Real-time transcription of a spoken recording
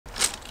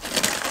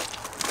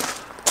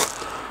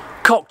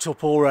cocked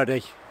up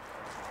already.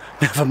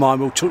 Never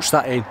mind, we'll touch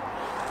that in.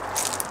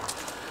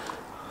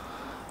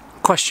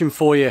 Question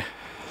for you.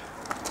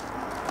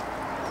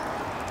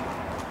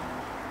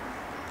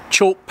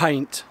 Chalk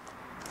paint.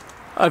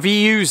 Have you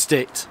used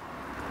it?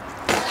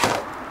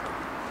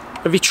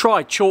 Have you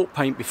tried chalk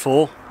paint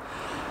before?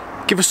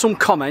 Give us some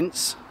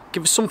comments,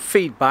 give us some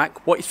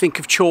feedback, what you think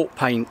of chalk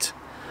paint.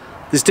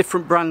 There's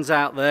different brands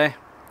out there.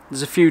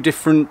 There's a few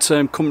different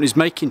companies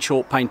making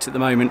chalk paint at the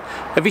moment.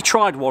 Have you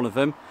tried one of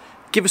them?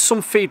 Give us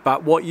some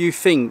feedback, what you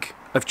think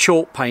of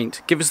chalk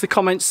paint. Give us the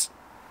comments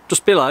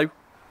just below.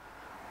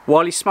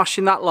 While you're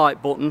smashing that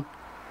like button,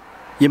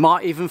 you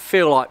might even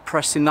feel like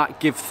pressing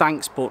that give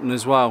thanks button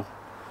as well.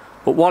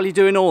 But while you're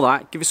doing all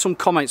that, give us some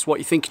comments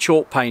what you think of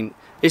chalk paint.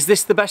 Is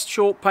this the best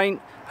chalk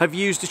paint? Have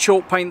you used a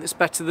chalk paint that's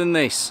better than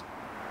this?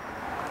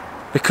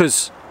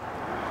 Because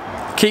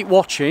keep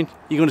watching,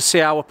 you're going to see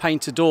how I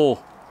paint a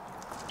door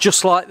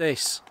just like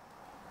this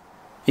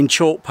in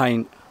chalk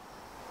paint.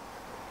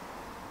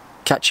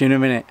 Catch you in a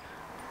minute.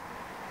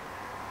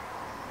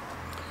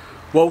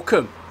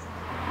 Welcome,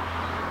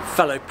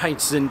 fellow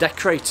painters and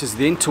decorators of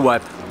the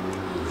interweb.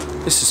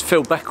 This is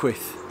Phil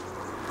Beckwith,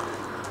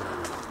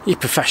 your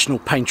professional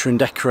painter and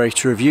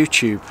decorator of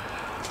YouTube.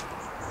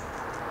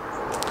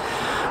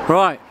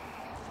 Right,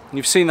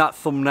 you've seen that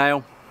thumbnail.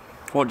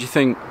 What do you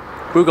think?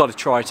 We've got to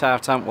try it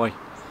out, haven't we?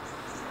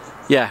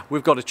 Yeah,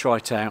 we've got to try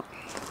it out.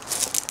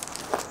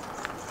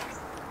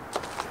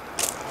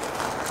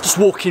 Just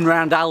walking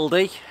around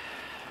Aldi,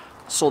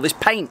 saw this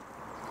paint.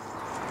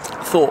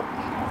 Thought,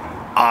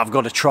 I've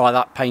got to try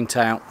that paint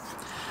out.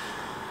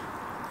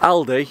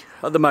 Aldi,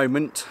 at the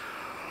moment,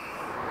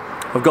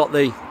 I've got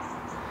the,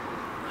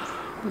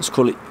 let's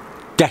call it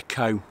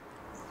Deco.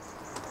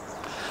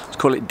 Let's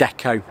call it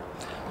Deco.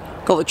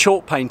 Got the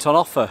chalk paint on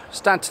offer.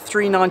 It's down to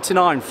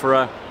 £3.99 for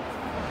a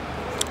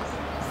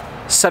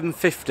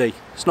 750.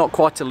 It's not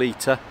quite a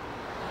litre.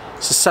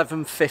 It's a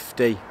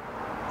 750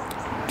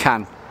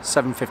 can,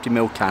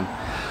 750ml can.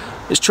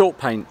 It's chalk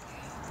paint.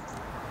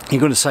 You're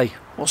going to say,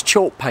 what's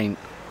chalk paint?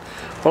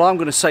 Well, I'm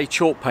going to say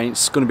chalk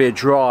paint's going to be a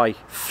dry,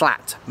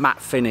 flat,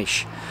 matte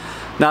finish.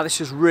 Now,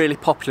 this is really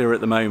popular at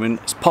the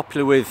moment. It's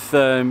popular with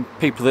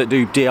people that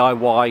do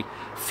DIY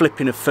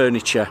flipping of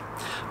furniture,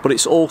 but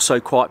it's also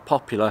quite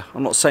popular,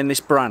 I'm not saying this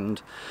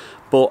brand,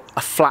 but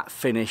a flat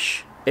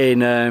finish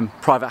in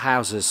private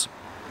houses.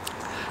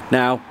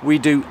 Now, we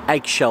do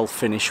eggshell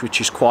finish,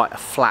 which is quite a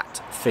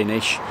flat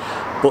finish,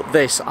 but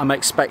this, I'm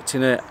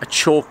expecting a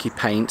chalky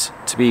paint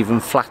to be even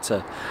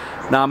flatter.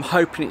 Now, I'm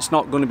hoping it's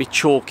not going to be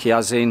chalky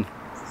as in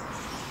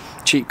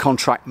cheap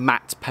contract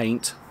matte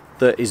paint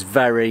that is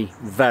very,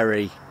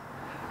 very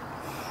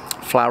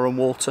flour and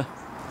water.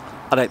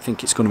 I don't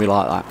think it's going to be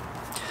like that.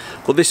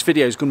 But this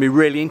video is going to be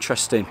really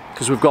interesting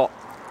because we've got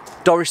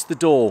Doris the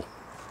door.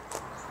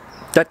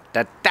 Da,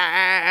 da,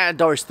 da,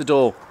 Doris the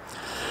door.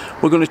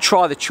 We're going to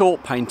try the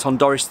chalk paint on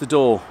Doris the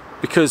door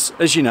because,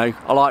 as you know,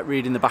 I like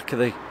reading the back of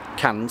the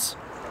cans.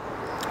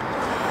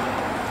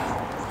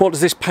 What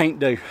does this paint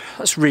do?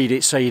 Let's read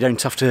it so you don't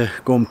have to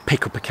go and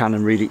pick up a can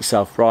and read it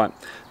yourself. Right.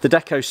 The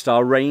Deco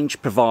Style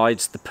range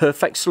provides the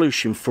perfect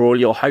solution for all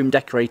your home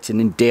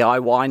decorating and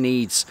DIY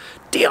needs.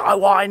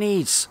 DIY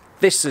needs!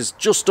 This is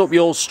just up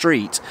your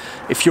street.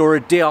 If you're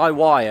a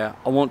DIYer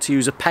and want to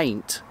use a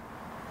paint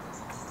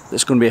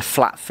that's going to be a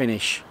flat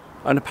finish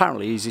and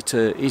apparently easy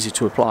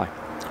to apply.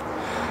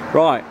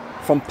 Right,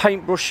 from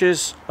paint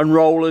brushes and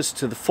rollers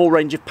to the full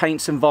range of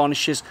paints and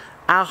varnishes,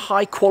 our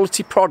high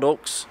quality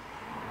products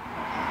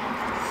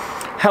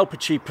help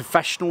achieve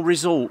professional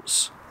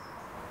results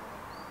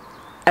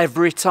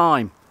every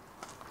time.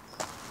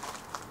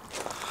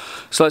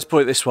 So let's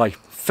put it this way,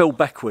 Phil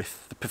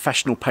Beckwith, the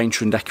professional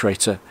painter and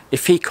decorator,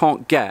 if he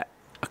can't get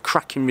a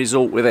cracking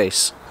result with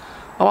this,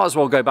 I might as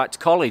well go back to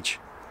college.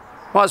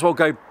 Might as well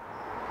go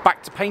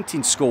back to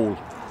painting school.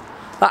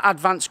 That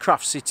advanced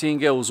craft City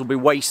and Guilds will be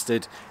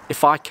wasted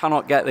if I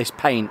cannot get this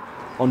paint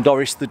on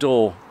Doris the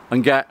door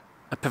and get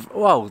a,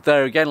 well,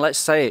 there again, let's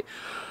say it.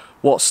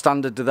 What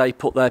standard do they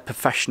put their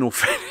professional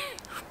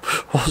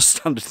what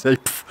standard do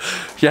they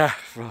yeah,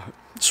 right.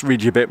 Let's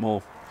read you a bit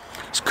more.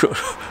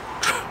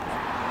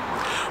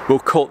 We'll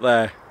cut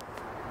there.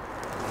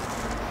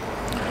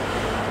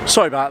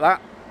 Sorry about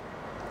that.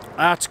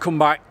 I had to come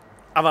back,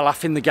 have a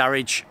laugh in the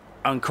garage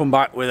and come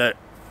back with a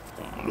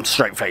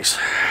straight face.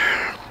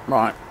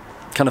 Right,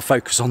 can I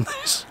focus on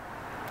this?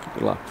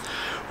 Right,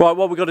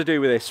 what we've got to do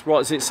with this?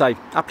 What does it say?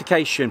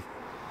 Application.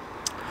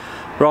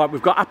 Right,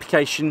 we've got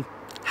application,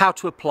 how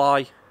to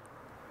apply,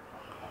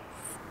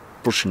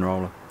 brush and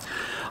roller,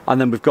 and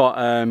then we've got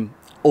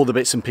all the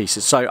bits and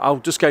pieces. So I'll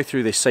just go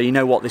through this so you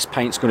know what this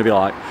paint's going to be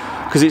like,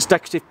 because it's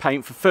decorative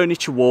paint for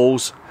furniture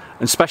walls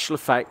and special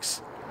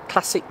effects.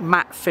 Classic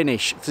matte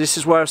finish. This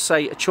is where I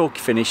say a chalky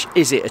finish.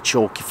 Is it a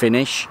chalky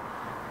finish?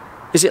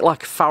 Is it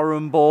like a Farrow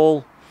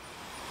ball,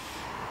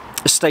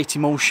 a state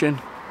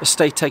emulsion, a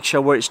state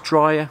eggshell where it's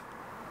drier?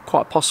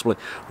 Quite possibly.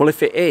 Well,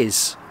 if it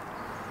is,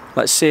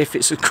 let's see if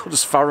it's as good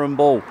as Farrow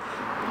ball,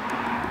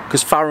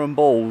 because Farrow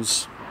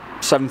ball's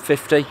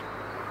 750.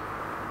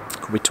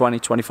 Could be 20,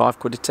 25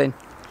 quid a tin.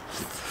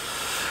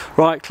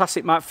 Right,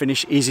 classic matte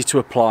finish, easy to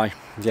apply.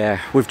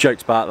 Yeah, we've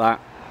joked about that.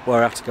 Where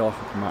I have to go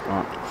off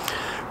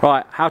matte,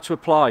 right, how to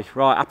apply.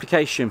 Right,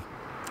 application.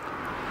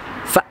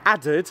 For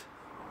added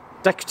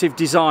decorative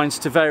designs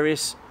to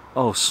various...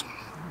 Oh,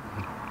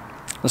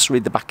 let's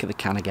read the back of the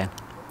can again.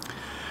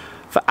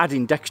 For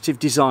adding decorative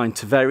design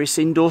to various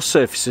indoor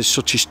surfaces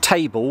such as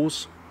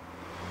tables,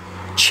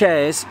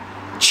 chairs,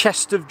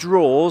 chest of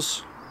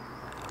drawers,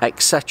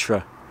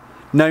 etc.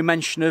 No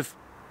mention of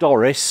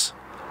Doris,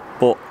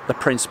 but the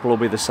principle will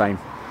be the same.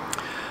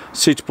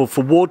 Suitable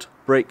for wood,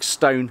 brick,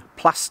 stone,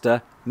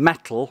 plaster,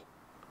 metal,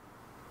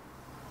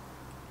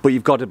 but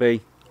you've got to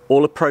be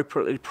all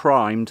appropriately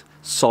primed,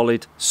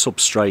 solid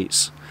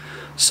substrates.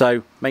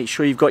 So make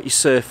sure you've got your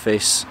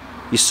surface,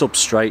 your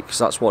substrate, because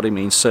that's what it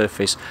means,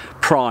 surface,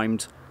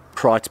 primed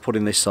prior to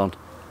putting this on.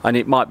 And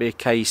it might be a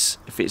case,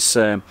 if it's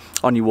on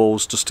your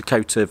walls, just a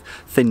coat of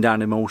thin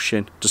down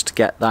emulsion, just to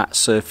get that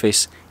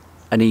surface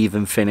an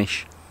even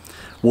finish.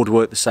 Would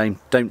work the same.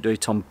 Don't do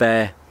it on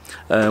bare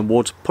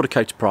wood. Put a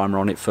coat of primer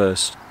on it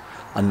first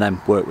and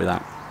then work with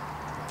that.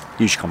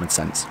 Use your common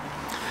sense.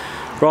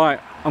 Right,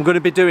 I'm going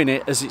to be doing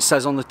it as it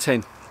says on the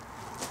tin.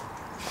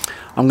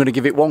 I'm going to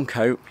give it one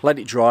coat, let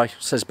it dry,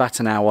 says about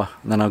an hour,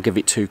 and then I'll give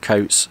it 2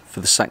 coats for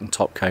the second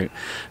top coat.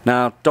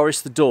 Now,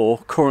 Doris the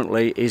door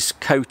currently is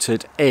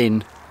coated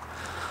in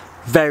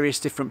various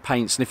different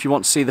paints, and if you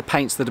want to see the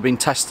paints that have been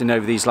testing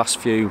over these last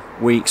few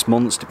weeks,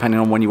 months, depending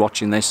on when you're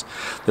watching this,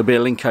 there'll be a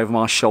link over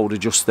my shoulder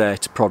just there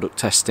to product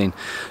testing.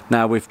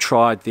 Now, we've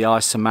tried the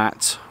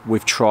Isomat,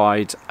 we've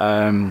tried,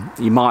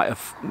 you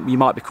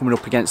might be coming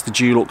up against the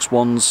Dulux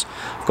ones.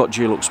 I've got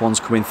Dulux ones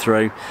coming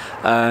through,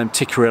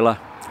 Ticarilla.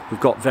 We've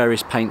got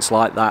various paints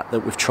like that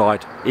we've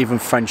tried. Even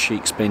French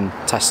Chic's been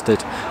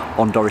tested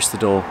on Doris the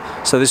door.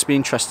 So this will be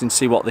interesting to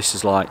see what this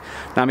is like.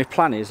 Now my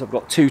plan is I've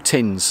got 2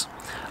 tins.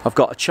 I've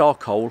got a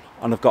charcoal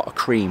and I've got a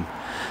cream.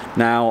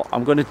 Now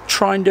I'm going to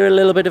try and do a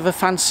little bit of a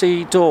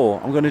fancy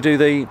door. I'm going to do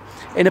the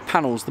inner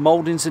panels, the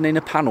mouldings and inner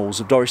panels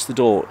of Doris the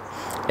door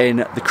in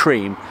the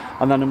cream.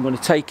 And then I'm going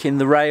to take in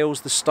the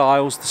rails, the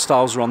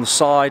stiles are on the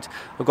side.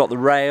 I've got the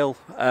rail,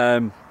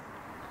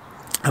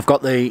 I've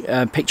got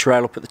the picture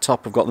rail up at the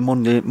top, I've got the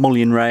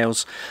mullion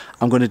rails.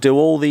 I'm going to do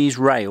all these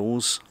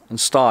rails and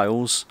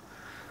stiles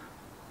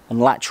and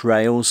latch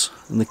rails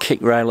and the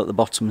kick rail at the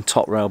bottom and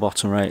top rail,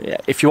 bottom rail.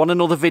 If you want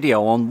another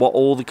video on what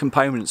all the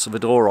components of a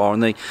door are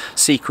and the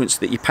sequence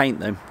that you paint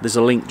them, there's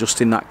a link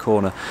just in that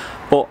corner.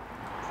 But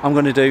I'm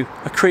going to do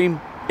a cream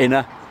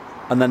inner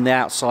and then the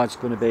outside's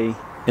going to be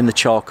in the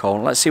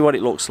charcoal. Let's see what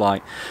it looks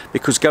like,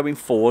 because going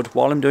forward,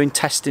 while I'm doing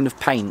testing of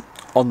paint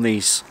on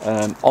these,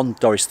 on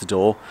Doris the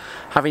door,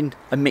 having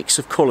a mix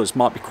of colours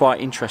might be quite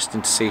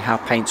interesting to see how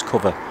paints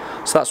cover.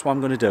 So that's why I'm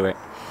going to do it.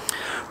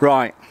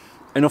 Right,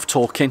 enough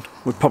talking.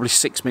 We're probably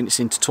 6 minutes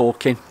into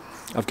talking.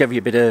 I've given you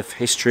a bit of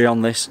history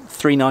on this.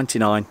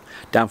 £3.99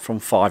 down from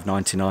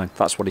 £5.99.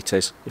 That's what it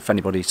is, if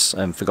anybody's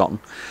forgotten.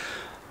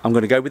 I'm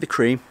going to go with the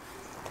cream,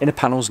 inner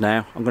panels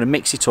now. I'm going to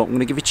mix it up. I'm going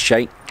to give it a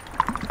shake.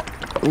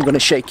 I'm going to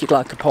shake it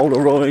like a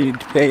Polaroid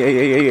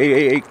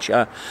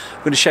picture. I'm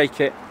going to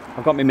shake it.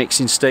 I've got my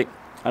mixing stick.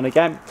 And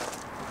again,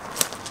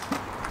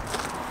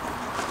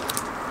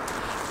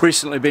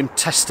 recently been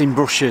testing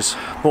brushes,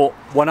 but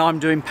when I'm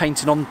doing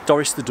painting on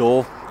Doris the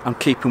door, I'm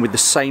keeping with the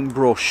same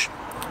brush.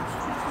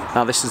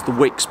 Now this is the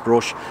Wix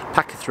brush.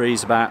 Pack of 3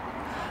 is about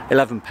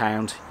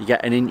 £11. You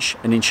get an inch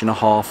and a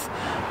half,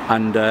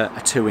 and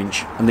a 2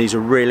 inch. And these are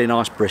really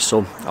nice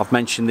bristle. I've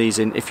mentioned these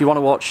in, if you want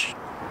to watch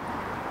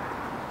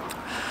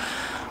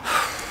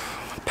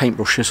paint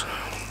brushes,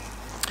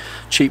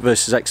 cheap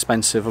versus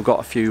expensive, I've got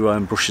a few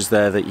brushes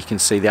there that you can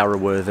see, the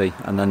Arrowworthy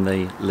and then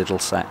the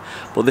Lidl set.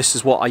 But this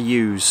is what I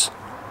use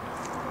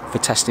for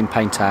testing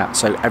paint out,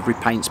 so every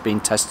paint's being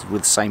tested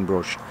with the same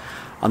brush.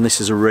 And this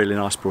is a really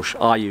nice brush.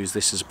 I use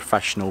this as a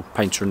professional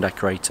painter and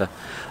decorator.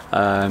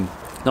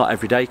 Not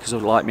every day because I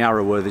like my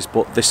Arrowworthies,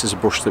 but this is a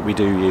brush that we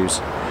do use.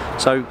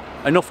 So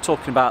enough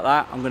talking about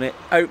that. I'm going to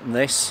open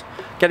this,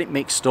 get it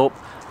mixed up.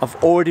 I've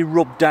already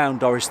rubbed down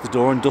Doris the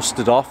door and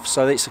dusted off,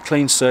 so it's a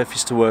clean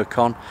surface to work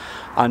on.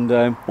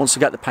 And once I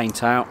get the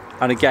paint out,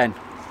 and again,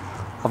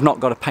 I've not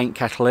got a paint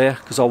kettle here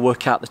because I'll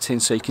work out the tin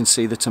so you can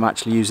see that I'm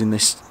actually using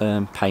this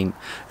paint.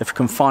 If I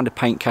can find a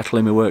paint kettle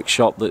in my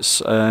workshop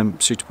that's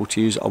suitable to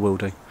use, I will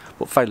do.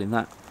 But failing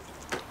that,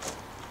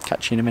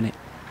 catch you in a minute.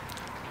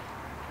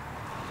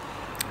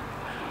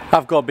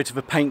 I've got a bit of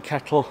a paint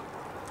kettle.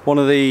 One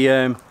of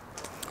the,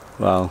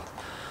 well,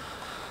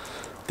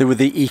 they were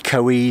the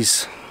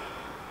Eco-Ease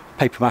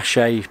paper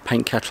mache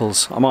paint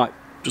kettles. I might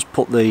just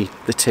put the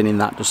tin in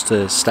that just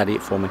to steady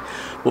it for me.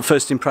 But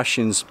first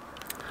impressions,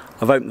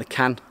 I've opened the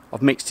can,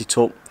 I've mixed it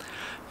up.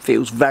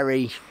 Feels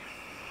very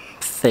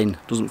thin,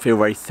 doesn't feel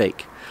very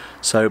thick.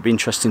 So it'd be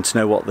interesting to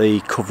know what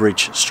the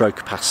coverage stroke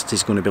capacity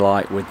is going to be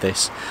like with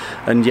this.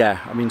 And yeah,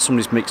 I mean,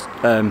 somebody's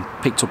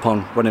picked up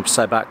on when I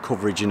say about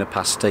coverage and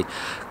opacity.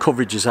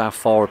 Coverage is how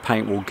far a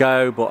paint will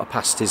go, but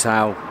opacity is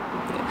how,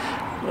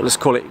 let's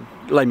call it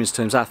layman's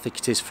terms, how thick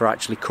it is for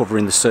actually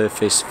covering the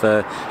surface,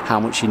 for how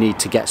much you need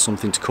to get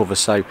something to cover.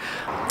 So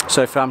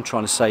if I'm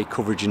trying to say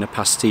coverage and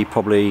opacity, you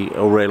probably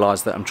will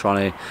realise that I'm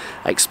trying to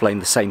explain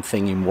the same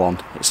thing in one.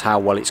 It's how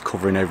well it's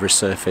covering over a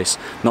surface,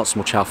 not so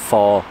much how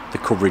far the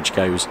coverage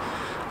goes.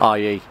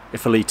 I.e.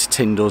 if a litre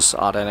tin does,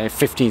 I don't know,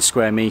 15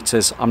 square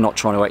metres, I'm not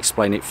trying to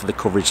explain it for the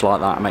coverage like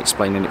that, I'm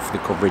explaining it for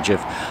the coverage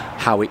of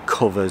how it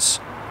covers,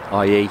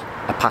 i.e.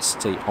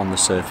 opacity on the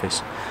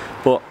surface.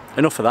 But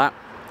enough of that,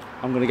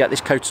 I'm going to get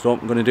this coated up.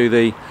 I'm going to do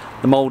the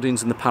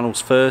mouldings and the panels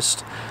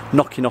first,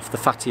 knocking off the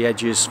fatty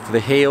edges for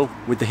the heel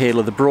with the heel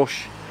of the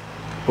brush,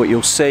 but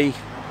you'll see,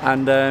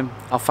 and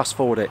I'll fast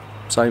forward it.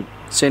 So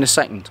see you in a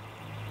second.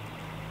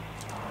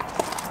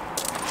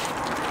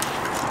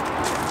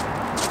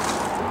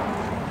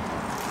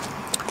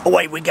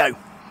 Away we go.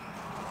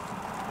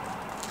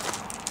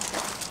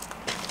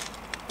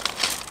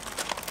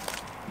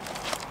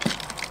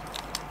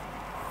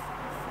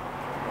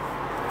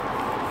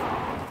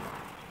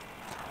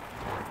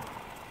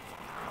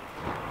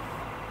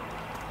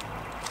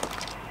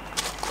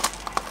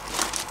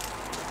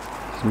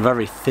 It's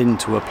very thin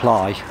to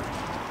apply.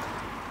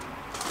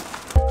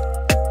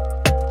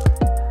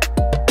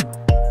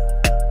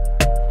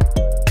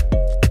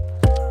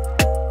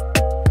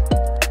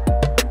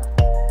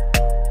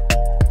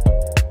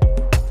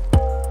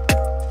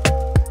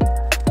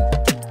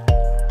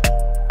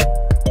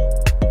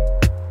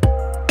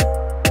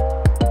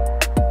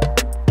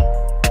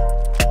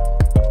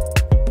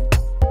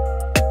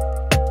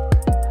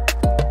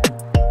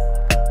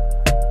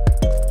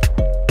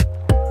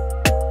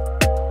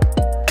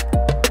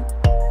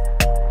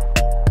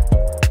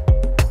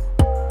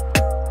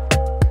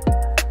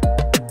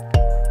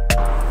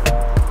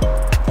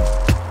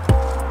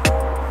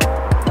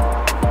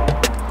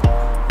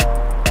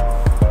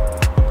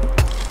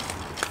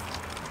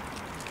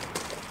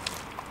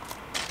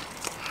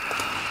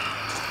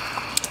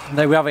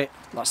 There we have it,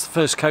 that's the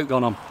first coat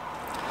gone on.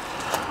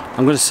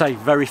 I'm going to say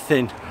very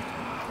thin,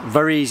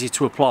 very easy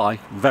to apply,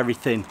 very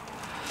thin.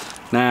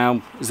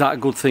 Now, is that a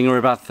good thing or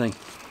a bad thing?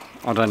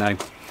 I don't know.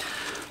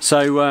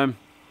 So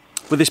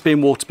with this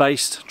being water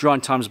based,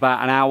 drying time's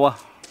about an hour,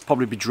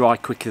 probably be dry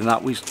quicker than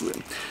that.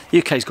 The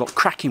UK's got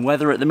cracking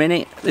weather at the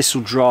minute, this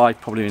will dry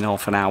probably in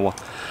half an hour.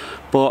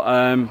 But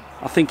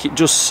I think it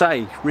does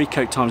say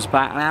recoat time's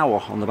about an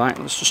hour on the back.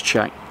 Let's just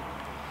check.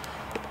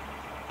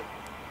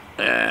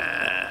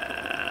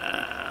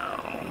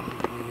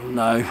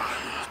 No,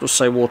 just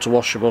say water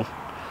washable.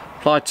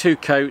 Apply 2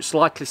 coats,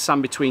 likely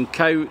sand between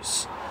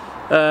coats.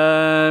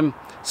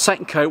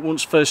 Second coat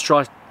once first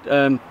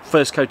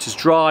coat is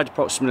dried,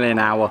 approximately an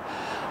hour,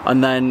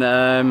 and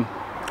then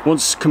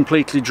once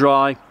completely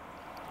dry,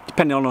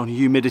 depending on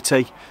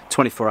humidity,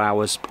 24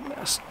 hours.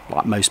 That's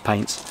like most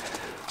paints.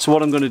 So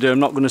what I'm going to do, I'm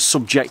not going to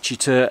subject you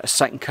to a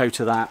second coat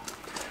of that.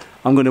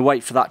 I'm going to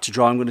wait for that to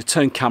dry. I'm going to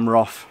turn camera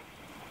off.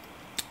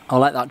 I'll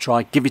let that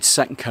dry, give it a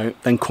second coat,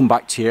 then come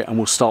back to you and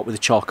we'll start with the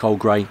charcoal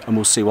grey and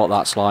we'll see what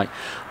that's like.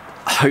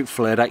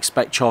 Hopefully I'd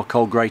expect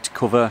charcoal grey to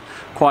cover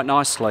quite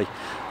nicely.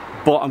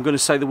 But I'm going to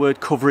say the word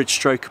coverage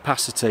stroke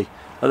opacity.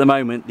 At the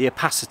moment, the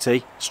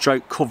opacity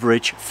stroke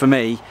coverage for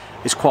me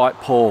is quite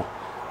poor.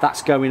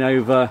 That's going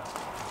over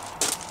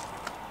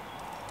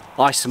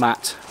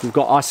isomat. We've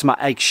got isomat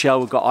eggshell,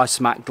 we've got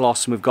isomat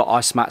gloss, and we've got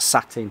isomat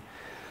satin.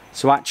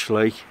 So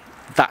actually,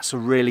 that's a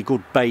really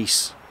good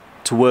base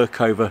to work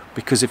over,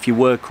 because if you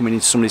were coming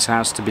into somebody's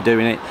house to be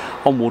doing it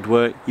on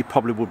woodwork, you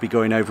probably would be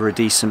going over a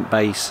decent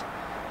base.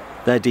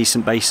 They're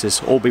decent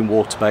bases, all been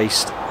water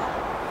based.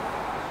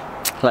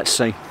 Let's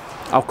see.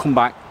 I'll come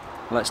back,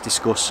 let's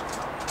discuss.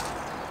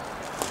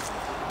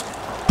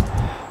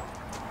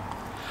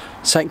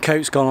 Second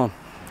coat's gone on.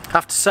 I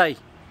have to say,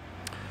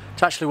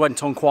 it actually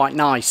went on quite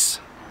nice.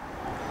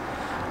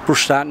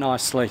 Brushed out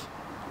nicely.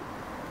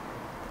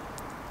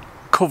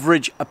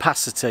 Coverage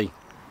opacity.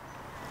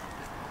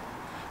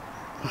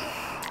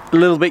 A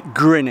little bit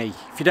grinny.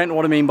 If you don't know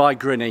what I mean by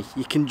grinny,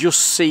 you can just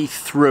see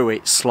through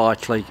it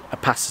slightly,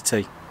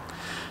 opacity.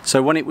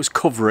 So when it was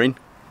covering,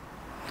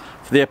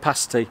 for the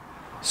opacity,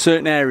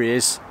 certain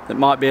areas that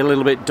might be a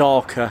little bit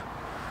darker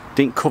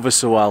didn't cover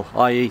so well,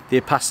 i.e. the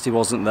opacity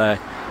wasn't there.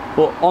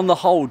 But on the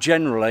whole,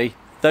 generally,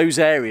 those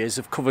areas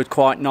have covered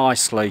quite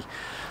nicely.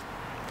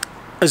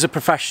 As a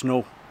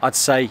professional, I'd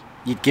say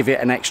you'd give it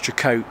an extra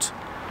coat,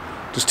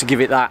 just to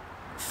give it that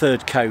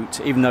third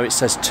coat, even though it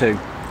says 2.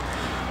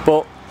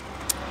 But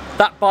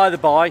that by the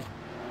by,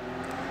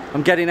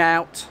 I'm getting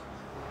out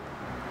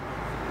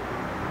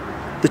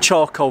the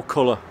charcoal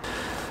colour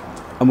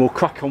and we'll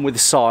crack on with the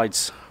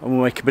sides and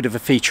we'll make a bit of a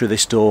feature of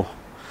this door.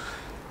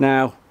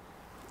 Now,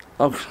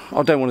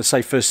 I don't want to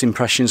say first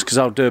impressions because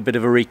I'll do a bit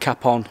of a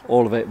recap on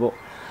all of it, but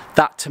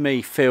that to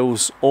me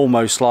feels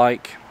almost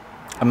like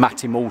a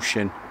matte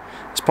emulsion.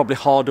 It's probably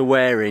harder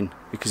wearing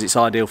because it's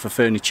ideal for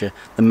furniture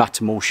than matte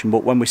emulsion,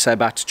 but when we say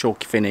about a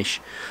chalky finish,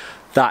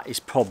 that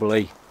is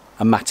probably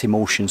a matte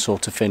emulsion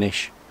sort of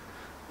finish.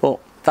 But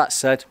that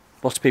said,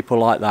 lots of people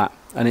like that,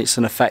 and it's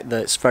an effect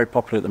that's very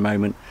popular at the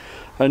moment.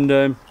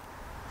 And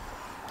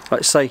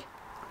let's say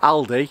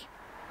Aldi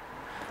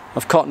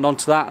I've cottoned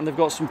onto that, and they've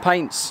got some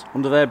paints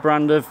under their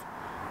brand of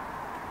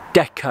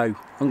Deco.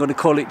 I'm going to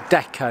call it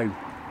Deco.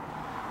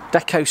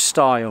 Deco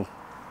style.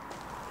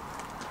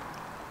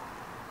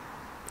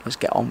 Let's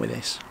get on with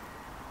this.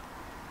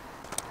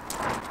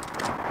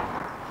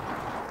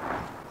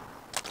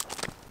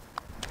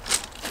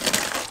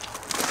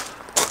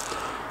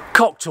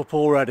 Cocked up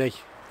already.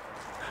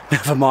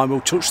 Never mind, we'll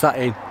touch that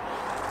in.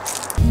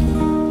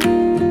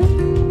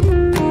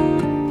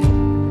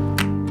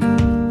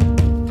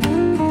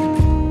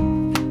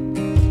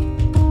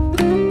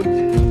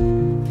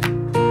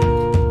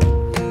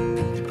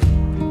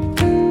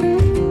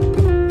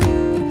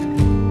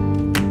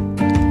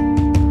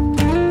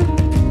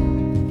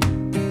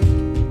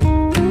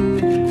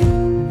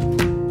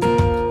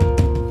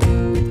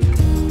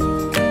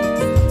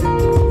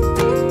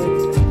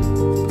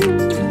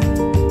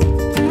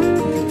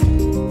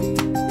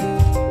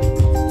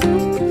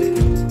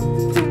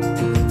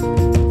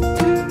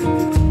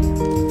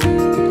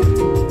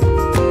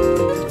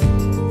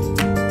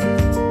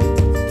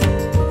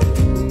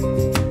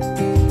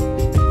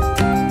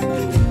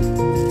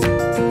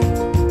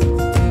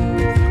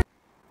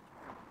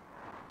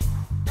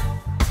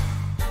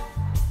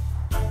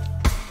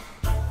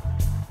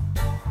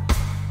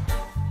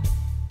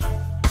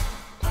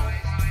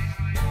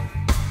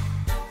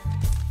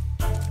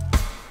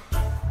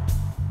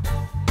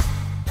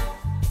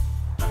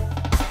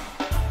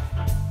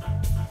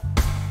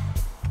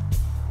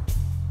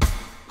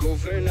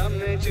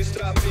 Governamente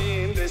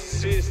extravindo esse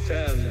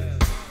sistema.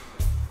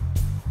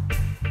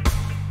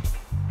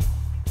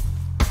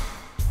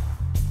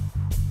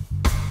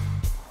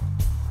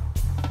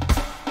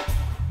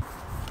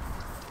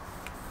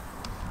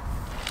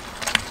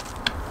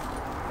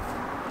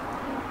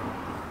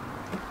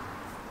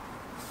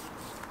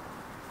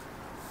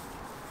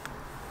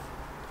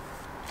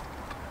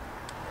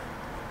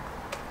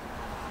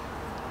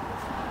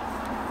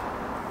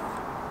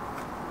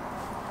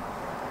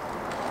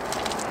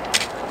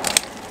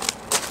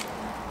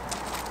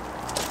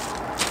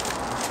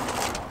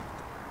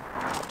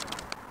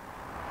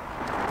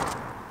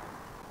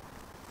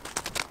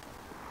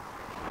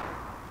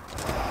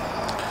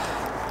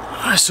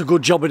 It's a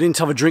good job I didn't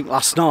have a drink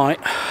last night,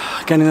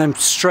 getting them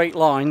straight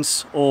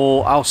lines,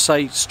 or I'll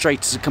say straight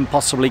as I can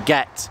possibly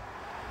get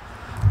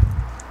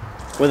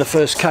with the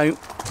first coat.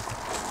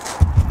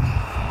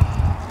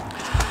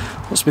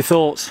 What's my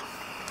thoughts?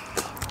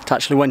 It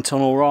actually went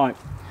on alright,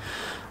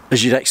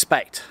 as you'd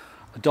expect.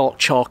 A dark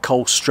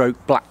charcoal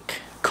stroke black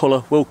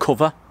colour will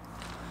cover.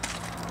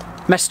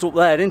 Messed up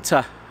there, didn't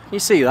I? Can you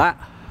see that?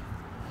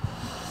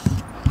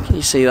 Can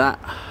you see that?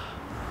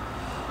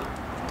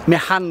 My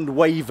hand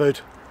wavered.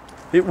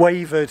 It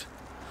wavered.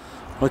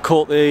 I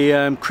caught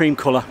the cream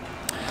colour.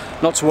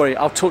 Not to worry,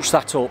 I'll touch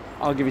that up.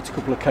 I'll give it a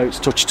couple of coats,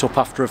 touch it up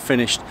after I've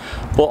finished.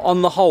 But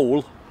on the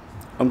whole,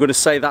 I'm going to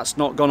say that's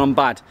not gone on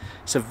bad.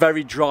 It's a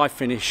very dry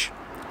finish.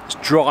 It's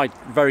dried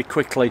very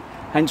quickly.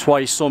 Hence why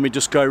you saw me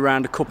just go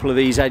around a couple of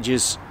these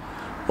edges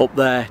up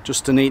there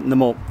just to neaten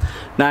them up.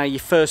 Now your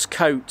first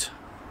coat,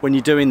 when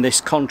you're doing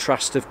this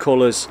contrast of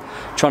colours,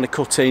 trying to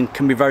cut in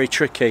can be very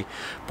tricky,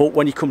 but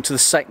when you come to the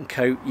second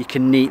coat you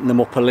can neaten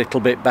them up a little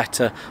bit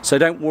better. So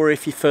don't worry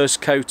if your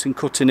first coat and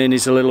cutting in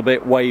is a little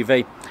bit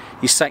wavy.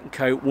 Your second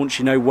coat, once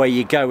you know where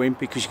you're going,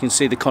 because you can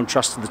see the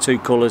contrast of the two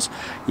colours,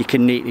 you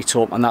can neaten it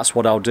up, and that's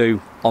what I'll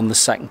do on the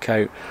second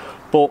coat.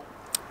 But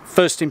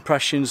first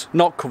impressions,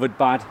 not covered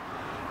bad.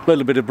 A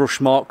little bit of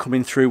brush mark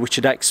coming through, which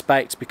I'd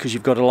expect because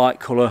you've got a light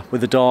colour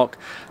with a dark.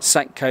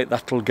 Second coat,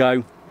 that'll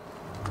go.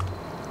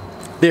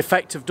 The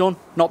effect of done,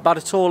 not bad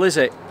at all, is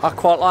it? I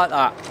quite like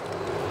that.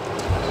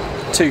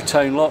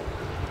 Two-tone look.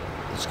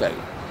 Let's go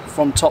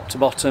from top to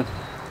bottom.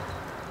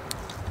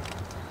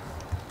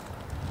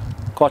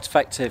 Quite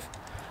effective.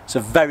 It's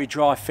a very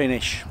dry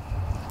finish.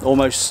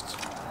 Almost,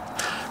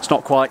 it's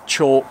not quite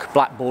chalk,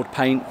 blackboard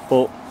paint,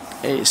 but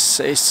it's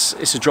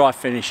a dry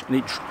finish, and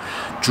it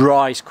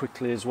dries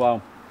quickly as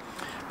well.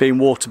 Being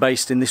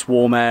water-based in this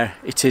warm air,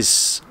 it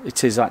is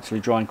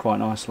actually drying quite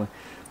nicely.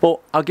 But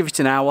I'll give it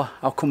an hour,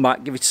 I'll come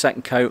back, give it a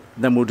second coat,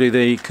 then we'll do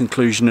the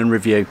conclusion and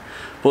review.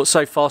 But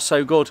so far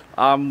so good.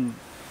 I'm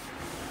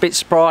a bit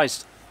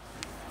surprised.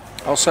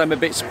 I'll say I'm a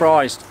bit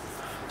surprised.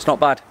 It's not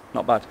bad,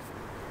 not bad.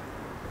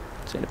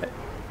 See you in a bit.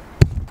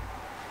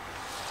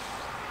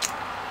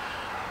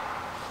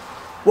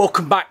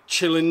 Welcome back,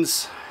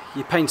 chillins,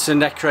 you painters and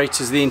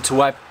decorators of the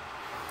interweb.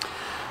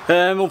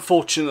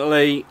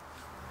 Unfortunately,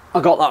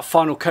 I got that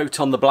final coat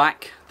on the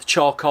black, the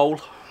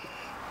charcoal.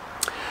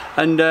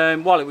 And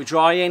while it was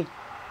drying,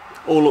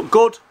 all looked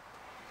good,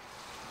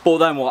 but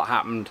then what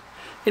happened?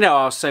 You know,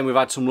 I was saying we've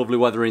had some lovely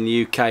weather in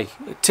the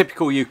UK,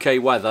 typical UK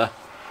weather,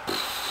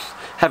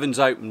 heavens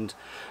opened,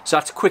 so I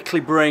had to quickly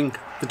bring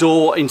the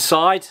door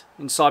inside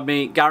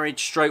my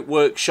garage stroke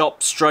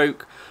workshop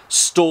stroke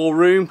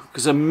storeroom,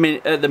 because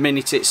at the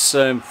minute it's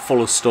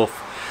full of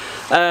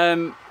stuff.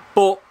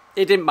 But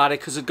it didn't matter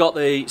because I'd got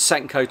the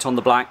second coat on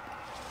the black,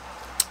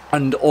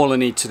 and all I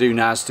need to do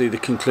now is do the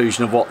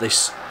conclusion of what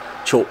this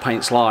chalk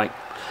paint's like.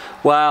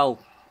 Well,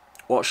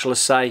 what shall I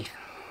say?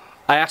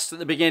 I asked at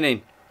the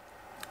beginning,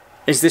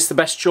 is this the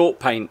best chalk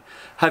paint?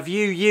 Have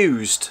you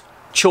used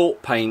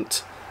chalk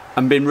paint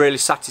and been really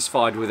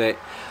satisfied with it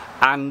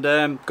and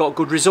got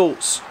good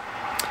results?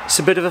 It's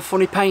a bit of a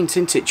funny paint,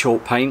 isn't it,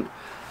 chalk paint?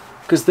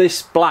 Because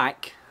this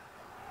black,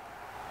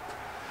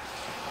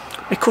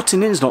 my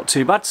cutting in's not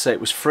too bad to say.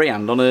 It was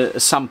freehand on a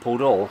sample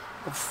door.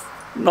 I've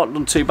not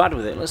done too bad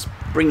with it. Let's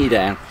bring you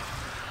down.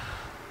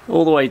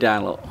 All the way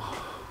down, look.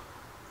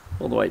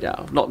 All the way down.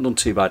 I've not done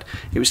too bad.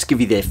 It was to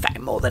give you the effect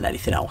more than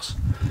anything else.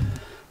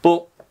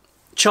 But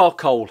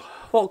charcoal,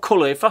 what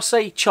colour? If I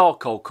say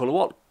charcoal colour,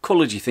 what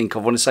colour do you think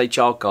of when I say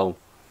charcoal?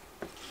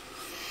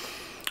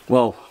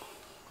 Well,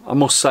 I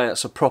must say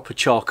that's a proper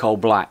charcoal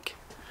black.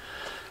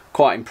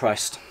 Quite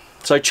impressed.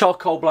 So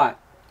charcoal black,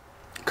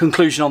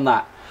 conclusion on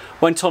that.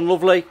 Went on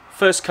lovely.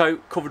 First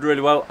coat covered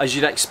really well, as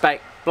you'd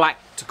expect black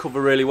to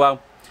cover really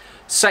well.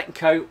 Second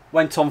coat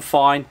went on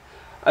fine,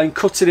 and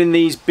cutting in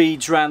these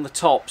beads around the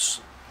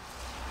tops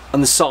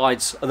and the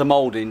sides of the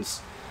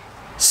mouldings.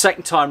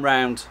 Second time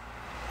round,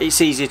 it's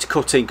easier to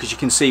cut in because you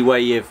can see where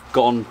you've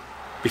gone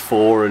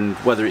before and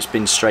whether it's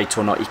been straight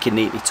or not. You can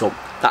neatly it up.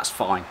 That's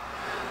fine.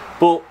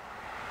 But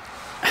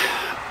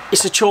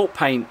it's a chalk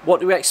paint. What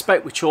do we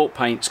expect with chalk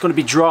paint? It's going to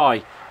be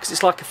dry because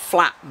it's like a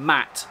flat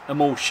matte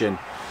emulsion.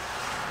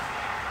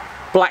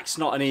 Black's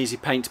not an easy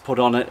paint to put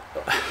on it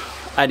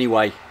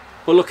anyway.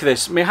 But look at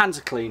this, my hands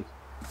are clean.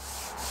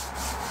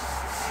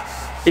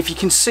 If you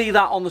can see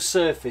that on the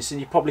surface, and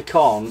you probably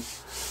can't,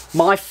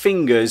 my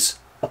fingers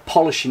are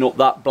polishing up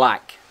that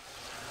black.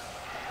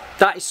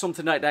 That is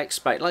something I'd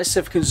expect. Let's see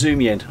if I can zoom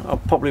you in. I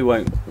probably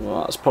won't.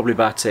 Well, that's probably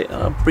about it.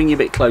 I'll bring you a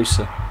bit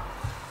closer.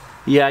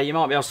 Yeah, you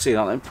might be able to see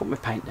that. Let me put my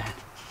paint down.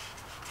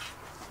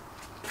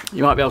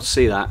 You might be able to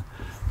see that.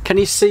 Can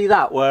you see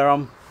that where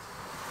I'm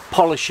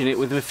polishing it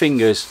with my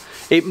fingers?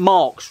 It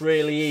marks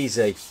really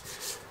easy.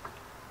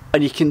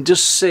 And you can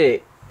just see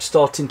it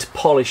starting to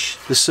polish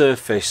the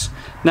surface.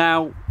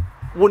 Now,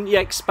 wouldn't you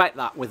expect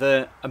that with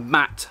a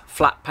matte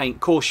flat paint?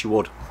 Of course you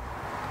would.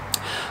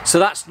 So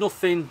that's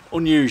nothing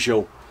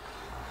unusual.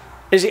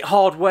 Is it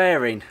hard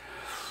wearing?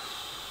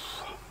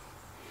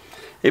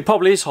 It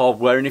probably is hard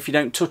wearing if you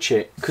don't touch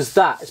it, because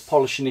that is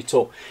polishing it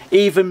up.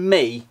 Even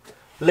me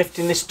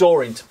lifting this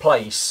door into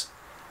place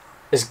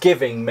is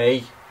giving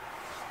me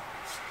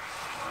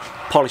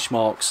polish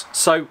marks.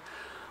 So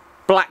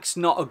black's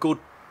not a good,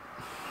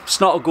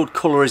 it's not a good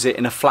colour, is it,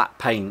 in a flat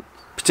paint,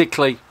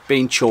 particularly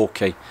being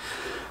chalky.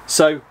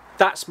 So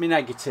that's my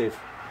negative.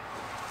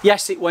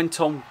 Yes, it went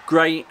on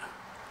great.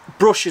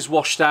 Brush is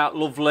washed out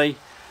lovely.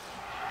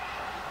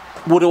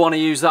 Would I want to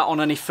use that on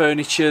any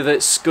furniture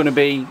that's going to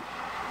be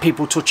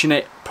people touching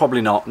it?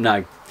 Probably not,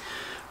 no.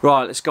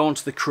 Right, let's go on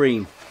to the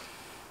cream.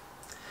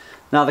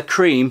 Now the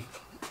cream,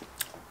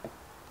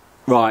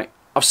 right,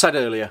 I've said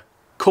earlier,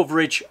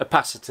 coverage,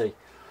 opacity.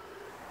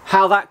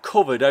 How that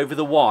covered over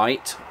the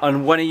white,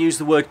 and when I use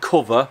the word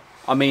cover,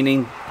 I'm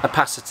meaning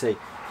opacity.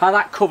 How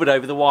that covered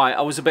over the white,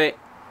 I was a bit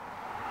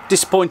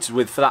disappointed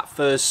with for that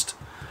first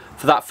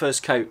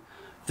coat.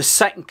 The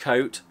second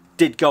coat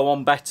did go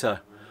on better,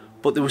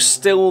 but there was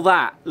still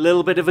that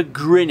little bit of a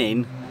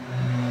grinning,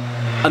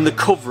 and the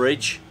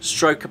coverage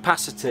stroke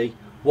opacity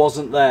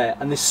wasn't there.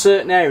 And there's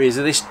certain areas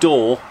of this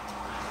door,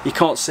 you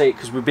can't see it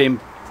because we're being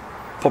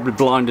probably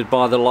blinded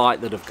by the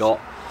light that I've got.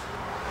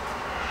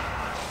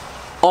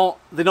 Oh,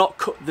 they've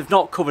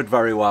not covered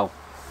very well,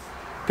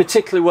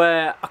 particularly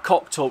where I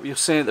cocked up. You'll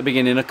see at the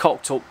beginning I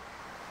cocked up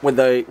with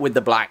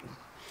the black.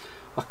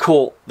 I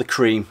caught the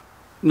cream.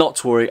 Not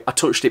to worry, I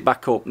touched it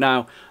back up.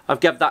 Now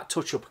I've given that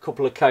touch up a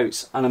couple of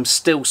coats and I'm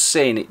still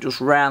seeing it just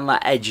round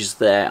that edges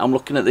there. I'm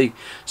looking at the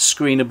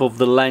screen above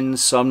the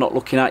lens, so I'm not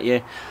looking at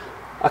you.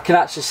 I can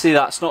actually see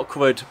that it's not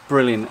covered.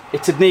 Brilliant.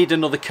 It'd need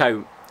another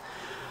coat.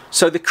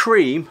 So the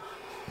cream,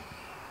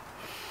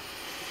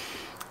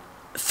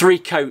 3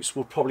 coats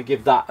will probably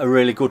give that a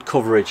really good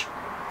coverage.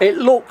 It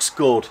looks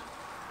good.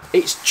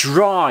 It's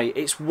dry.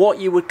 It's what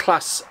you would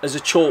class as a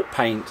chalk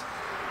paint.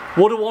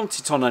 Would I want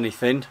it on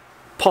anything?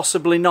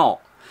 Possibly not.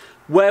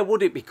 Where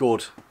would it be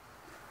good?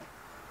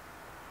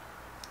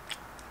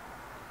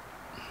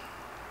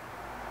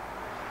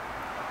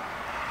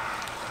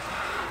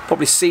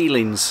 Probably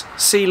ceilings.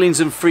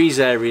 Ceilings and freeze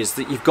areas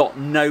that you've got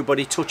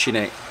nobody touching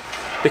it.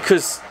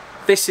 Because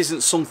this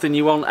isn't something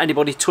you want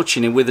anybody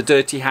touching it with a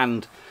dirty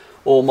hand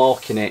or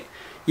marking it.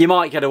 You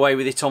might get away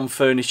with it on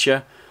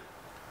furniture.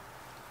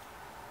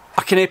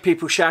 I can hear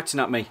people shouting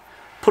at me,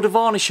 put a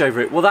varnish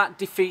over it. Well, that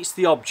defeats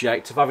the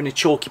object of having a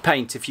chalky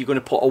paint if you're going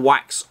to put a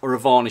wax or a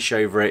varnish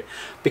over it,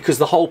 because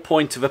the whole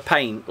point of a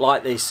paint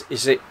like this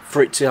is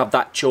for it to have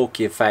that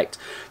chalky effect.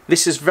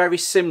 This is very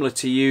similar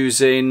to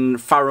using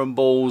Farrow &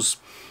 Ball's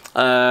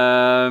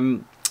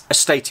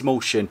estate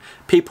emulsion.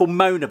 People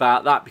moan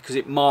about that because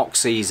it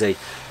marks easy.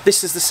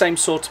 This is the same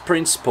sort of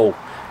principle.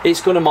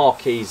 It's going to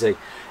mark easy.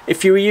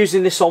 If you were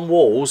using this on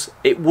walls,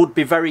 it would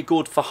be very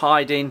good for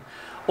hiding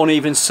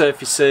uneven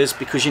surfaces,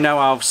 because you know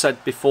how I've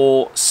said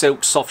before,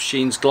 silk, soft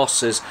sheens,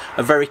 glosses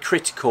are very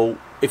critical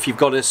if you've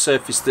got a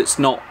surface that's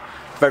not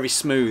very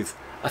smooth.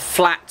 A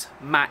flat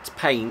matte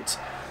paint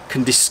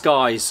can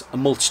disguise a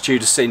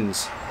multitude of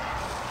sins.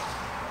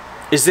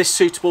 Is this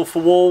suitable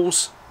for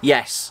walls?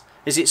 Yes.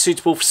 Is it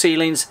suitable for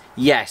ceilings?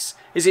 Yes.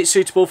 Is it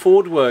suitable for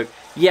woodwork?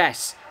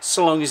 Yes,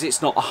 so long as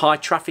it's not a high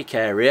traffic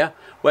area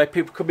where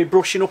people could be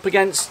brushing up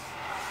against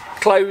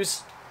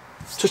clothes,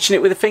 touching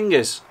it with their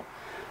fingers.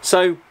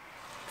 So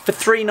for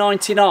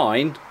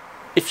 £3.99,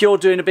 if you're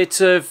doing a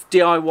bit of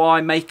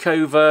DIY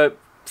makeover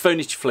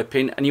furniture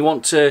flipping and you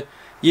want to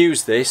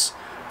use this,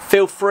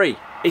 feel free.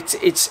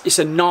 It's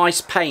a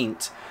nice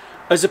paint.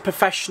 As a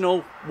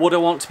professional, would I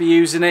want to be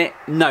using it?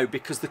 No,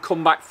 because the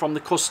comeback from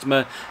the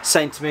customer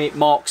saying to me it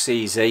marks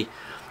easy.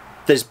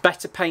 There's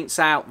better paints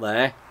out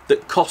there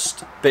that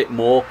cost a bit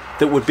more,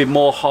 that would be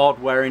more hard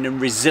wearing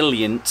and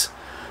resilient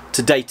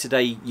to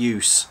day-to-day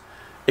use.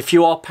 If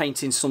you are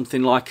painting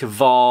something like a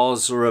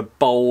vase or a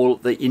bowl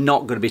that you're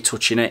not going to be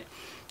touching it,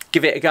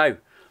 give it a go.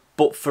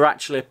 But for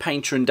actually a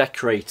painter and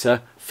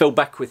decorator, Phil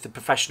Beckwith, the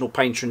professional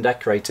painter and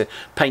decorator,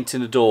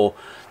 painting a door,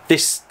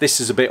 this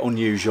is a bit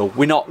unusual.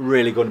 We're not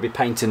really going to be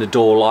painting a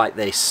door like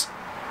this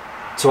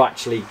to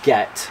actually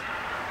get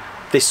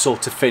this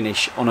sort of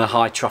finish on a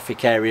high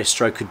traffic area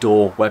stroke a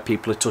door where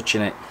people are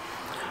touching it.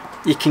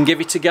 You can give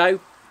it a go.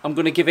 I'm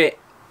going to give it,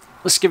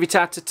 let's give it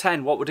out of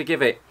 10. What would I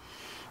give it?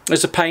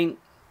 As a paint,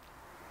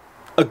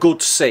 a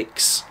good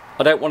 6.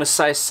 I don't want to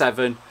say a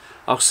 7,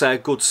 I'll say a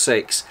good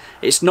 6.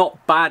 It's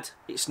not bad,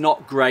 it's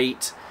not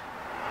great,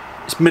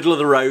 it's middle of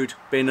the road,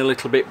 being a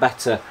little bit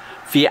better.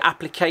 For your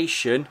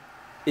application,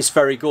 it's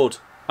very good.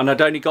 And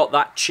I'd only got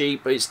that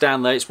cheap, it's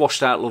down there, it's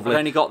washed out lovely. I'd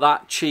only got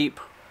that cheap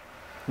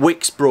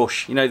Wicks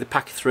brush, you know, the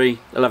pack of 3,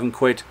 11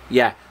 quid.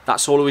 Yeah,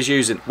 that's all I was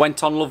using.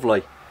 Went on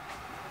lovely.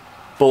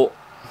 But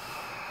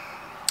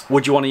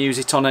would you want to use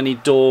it on any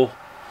door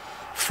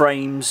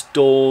frames,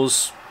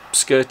 doors,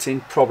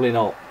 skirting? Probably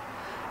not.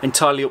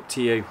 Entirely up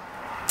to you.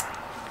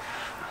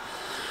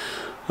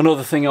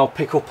 Another thing I'll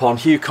pick up on,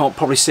 you can't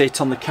probably see it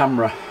on the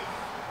camera,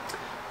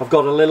 I've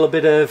got a little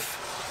bit of,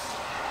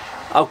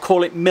 I'll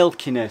call it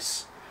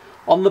milkiness.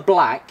 On the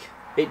black,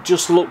 it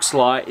just looks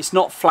like, it's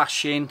not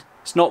flashing,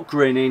 it's not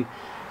grinning.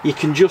 You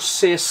can just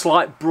see a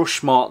slight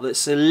brush mark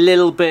that's a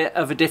little bit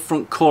of a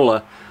different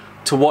colour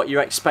to what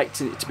you're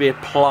expecting it to be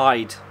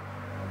applied.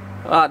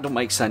 That don't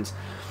make sense.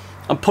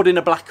 I'm putting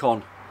a black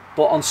on,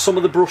 but on some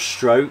of the brush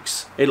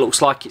strokes, it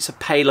looks like it's a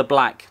paler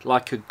black,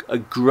 like a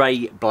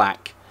grey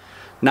black.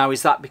 Now,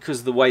 is that because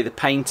of the way the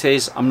paint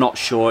is? I'm not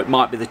sure. It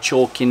might be the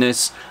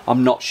chalkiness,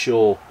 I'm not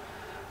sure.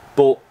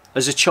 But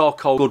as a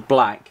charcoal good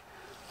black,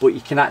 but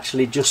you can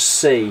actually just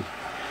see,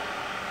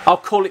 I'll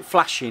call it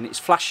flashing. It's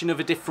flashing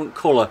of a different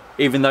colour,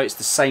 even though it's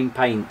the same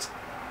paint.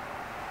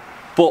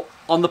 But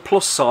on the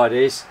plus side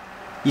is,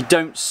 you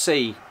don't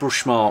see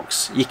brush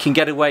marks. You can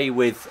get away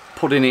with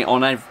putting it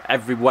on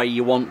every way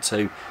you want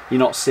to. You're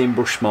not seeing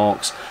brush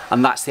marks.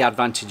 And that's the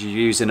advantage of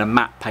using a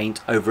matte paint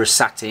over a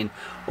satin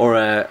or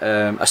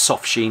a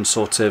soft sheen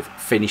sort of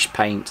finish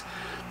paint.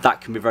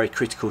 That can be very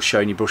critical,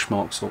 showing your brush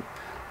marks up.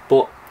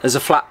 But as a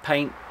flat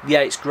paint, yeah,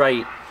 it's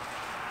great.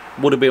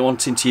 Would I be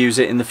wanting to use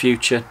it in the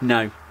future?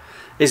 No.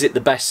 Is it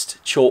the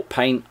best chalk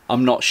paint?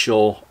 I'm not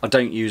sure. I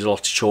don't use a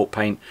lot of chalk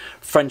paint.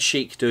 French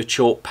Chic do a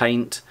chalk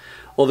paint.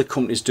 Other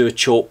companies do a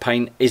chalk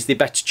paint. Is there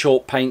better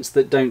chalk paints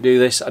that don't do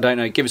this? I don't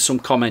know. Give us some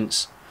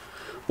comments.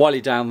 While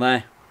you're down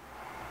there,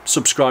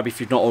 subscribe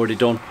if you've not already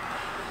done.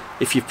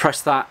 If you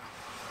press that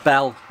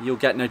bell, you'll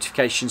get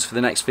notifications for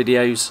the next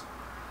videos.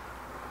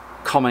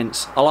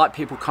 Comments. I like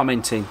people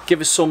commenting.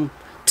 Give us some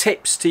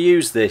tips to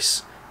use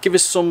this. Give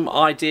us some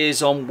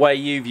ideas on where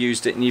you've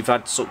used it and you've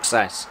had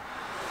success.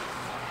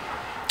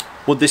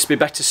 Would this be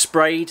better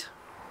sprayed?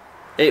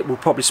 It will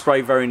probably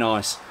spray very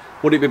nice.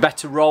 Would it be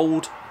better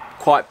rolled?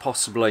 Quite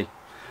possibly.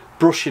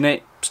 Brushing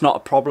it, it's not a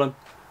problem.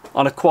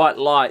 And I quite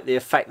like the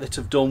effect that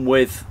I've done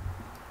with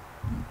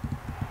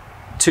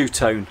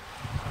two-tone.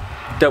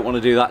 Don't want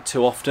to do that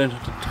too often.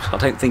 I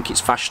don't think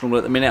it's fashionable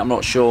at the minute. I'm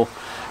not sure.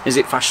 Is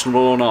it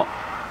fashionable or not?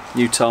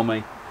 You tell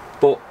me.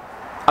 But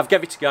I've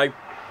given it a go.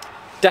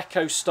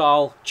 Deco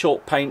style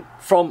chalk paint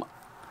from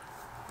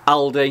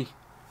Aldi,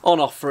 on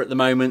offer at the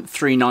moment,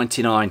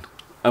 £3.99,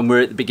 and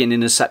we're at the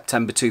beginning of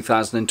September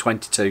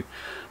 2022.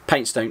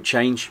 Paints don't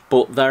change,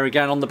 but there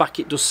again on the back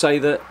it does say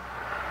that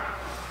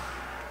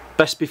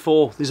best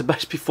before. There's a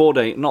best before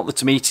date. Not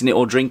that I'm eating it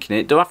or drinking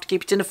it. Do I have to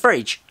keep it in the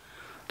fridge?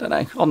 Don't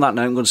know. On that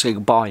note, I'm going to say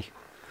goodbye.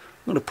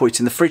 I'm going to put it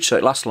in the fridge so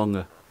it lasts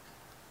longer.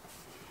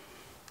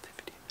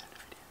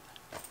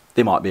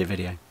 There might be a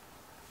video.